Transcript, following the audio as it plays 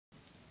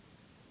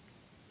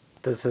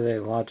This is a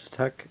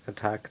Logitech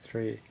Attack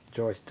 3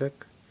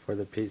 joystick for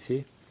the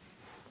PC.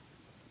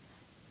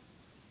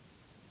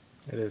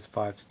 It is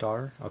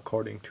 5-star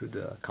according to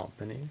the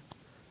company,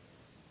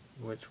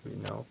 which we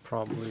know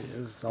probably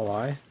is a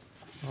lie,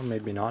 or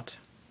maybe not.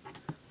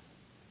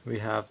 We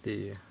have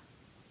the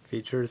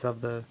features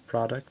of the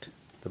product,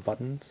 the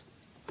buttons,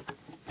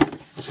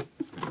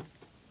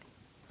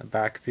 a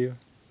back view.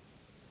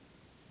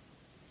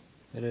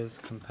 It is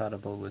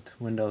compatible with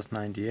Windows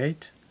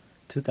 98,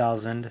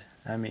 2000,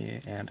 ME,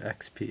 and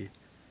XP.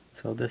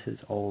 So this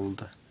is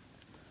old.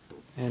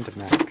 And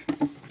Mac.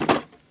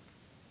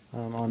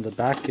 On the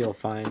back you'll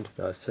find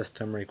the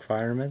system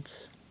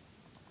requirements.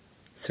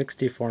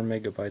 64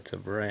 megabytes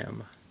of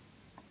RAM.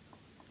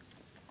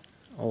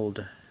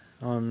 Old.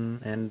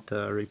 And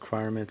the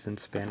requirements in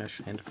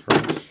Spanish and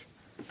French.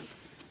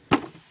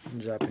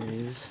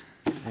 Japanese.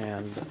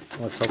 And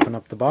let's open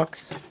up the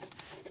box.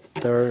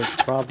 There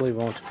probably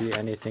won't be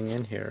anything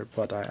in here,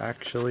 but I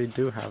actually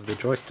do have the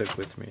joystick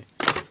with me.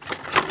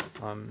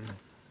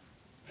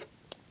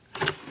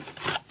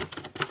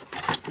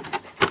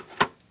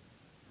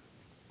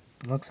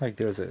 Looks like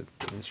there's an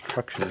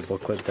instruction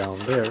booklet down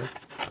there.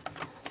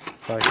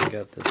 If I can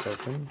get this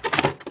open.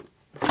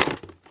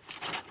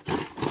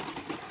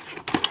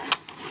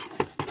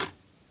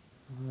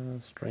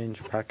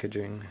 Strange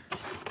packaging.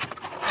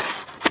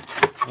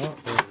 Oh,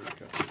 there we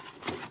go.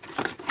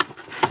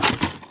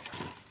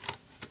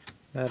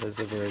 That is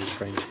a very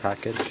strange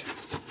package.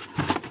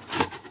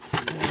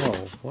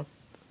 Whoa, what?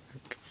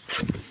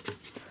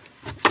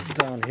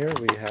 Down here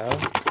we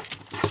have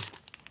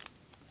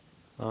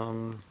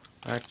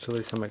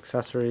actually some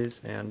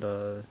accessories and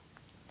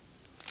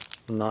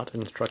not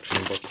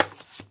instruction book.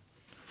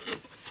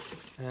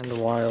 And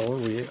while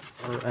we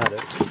are at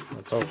it,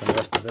 let's open the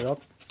rest of it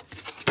up,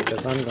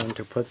 because I'm going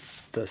to put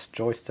this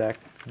joystick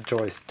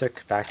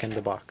back in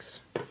the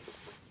box.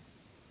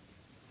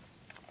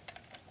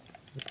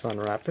 Let's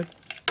unwrap it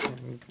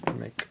and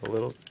make a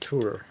little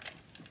tour.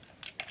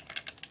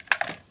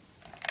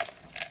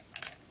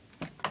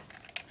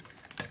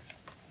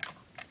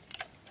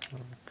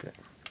 Okay.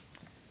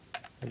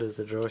 It is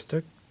a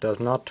joystick. Does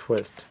not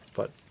twist,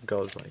 but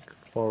goes like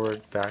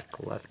forward, back,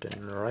 left,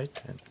 and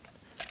right. And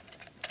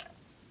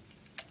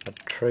a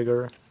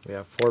trigger. We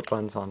have 4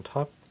 buttons on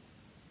top.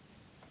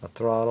 A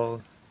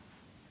throttle.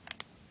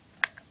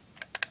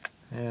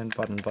 And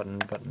button.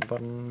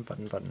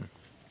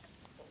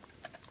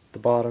 The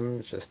bottom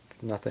is just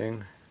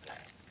nothing.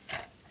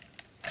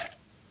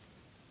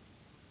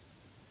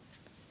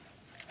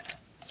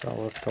 So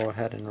let's go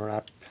ahead and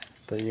wrap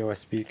the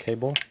USB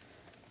cable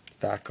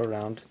back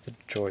around the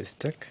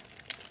joystick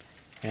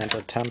and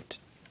attempt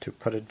to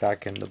put it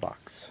back in the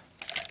box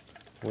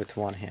with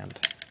one hand.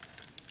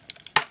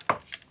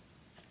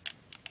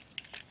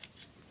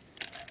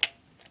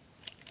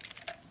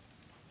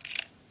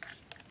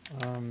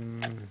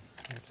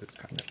 This is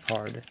kind of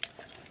hard.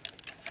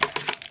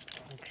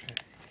 Okay.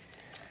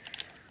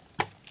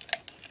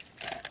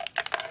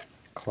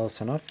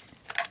 Close enough.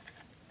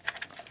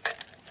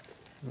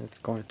 It's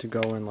going to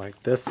go in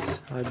like this,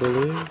 I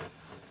believe.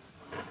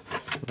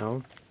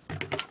 No,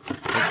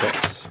 like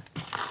this.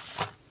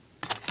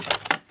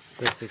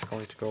 This is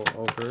going to go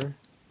over,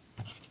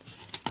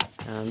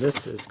 and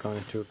this is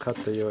going to cut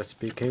the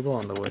USB cable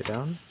on the way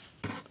down.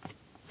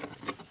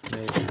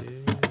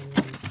 Maybe,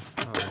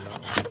 oh no.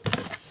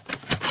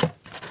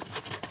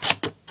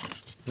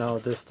 No,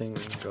 this thing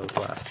goes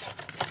last.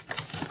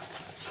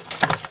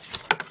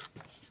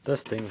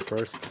 This thing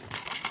first.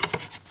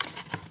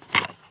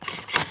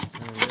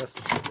 And this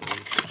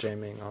is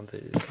jamming on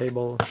the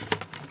cable.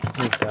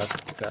 Move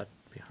that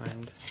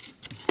behind.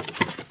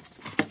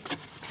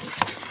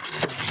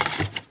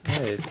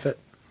 Hey, it fit.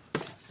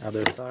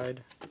 Other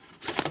side.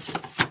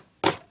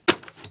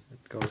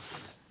 It goes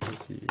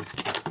easy.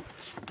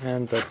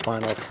 And the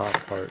final top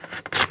part.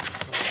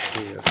 Let's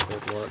see if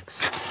it works.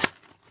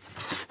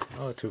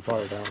 Oh, too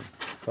far down.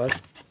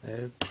 But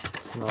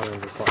it's not in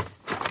the slot.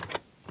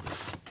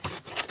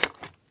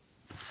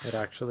 It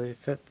actually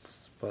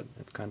fits, but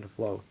it's kind of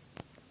low.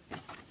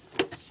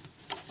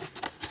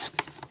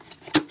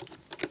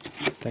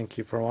 Thank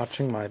you for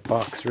watching my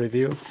box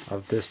review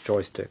of this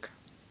joystick.